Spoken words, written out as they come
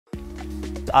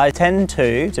I tend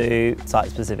to do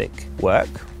site-specific work,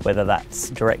 whether that's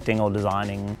directing or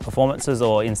designing performances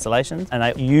or installations, and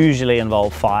they usually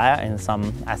involve fire in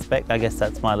some aspect. I guess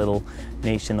that's my little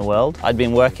niche in the world. I'd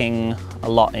been working a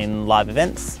lot in live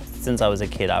events. Since I was a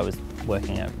kid, I was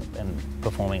working at and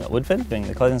performing at Woodford, doing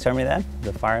the closing ceremony there,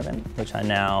 the fire event, which I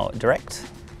now direct.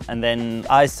 And then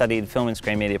I studied film and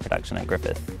screen media production at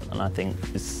Griffith, and I think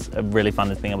it's really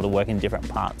fun is being able to work in different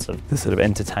parts of the sort of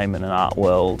entertainment and art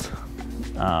world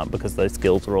because those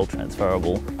skills are all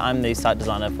transferable. I'm the site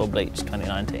designer for Bleach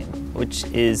 2019, which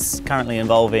is currently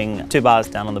involving 2 bars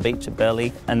down on the beach at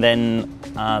Burleigh, and then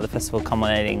the festival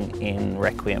culminating in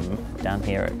Requiem down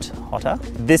here at Hotter.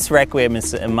 This Requiem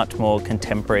is a much more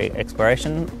contemporary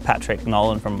exploration. Patrick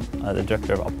Nolan, from the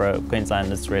director of Opera of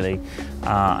Queensland, is really,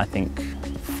 I think,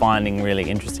 finding really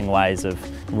interesting ways of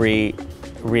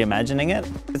reimagining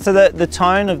it. So the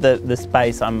tone of the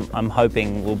space I'm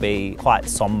hoping will be quite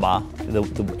sombre. The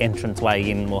entranceway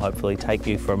in will hopefully take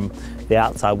you from the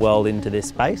outside world into this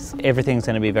space. Everything's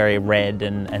going to be very red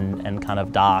and kind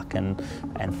of dark and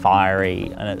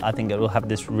fiery, and I think it will have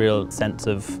this real sense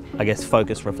of, I guess,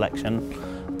 focused reflection.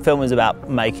 Film is about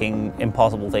making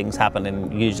impossible things happen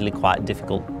in usually quite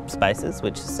difficult spaces,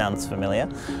 which sounds familiar.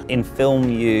 In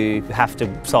film, you have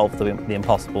to solve the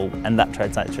impossible, and that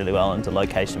translates really well into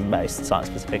location-based,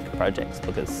 site-specific projects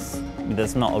because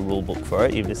there's not a rule book for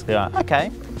it. You just go, okay,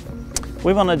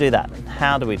 we want to do that.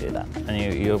 How do we do that? And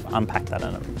you unpack that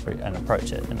and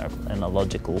approach it in a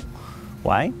logical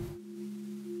way.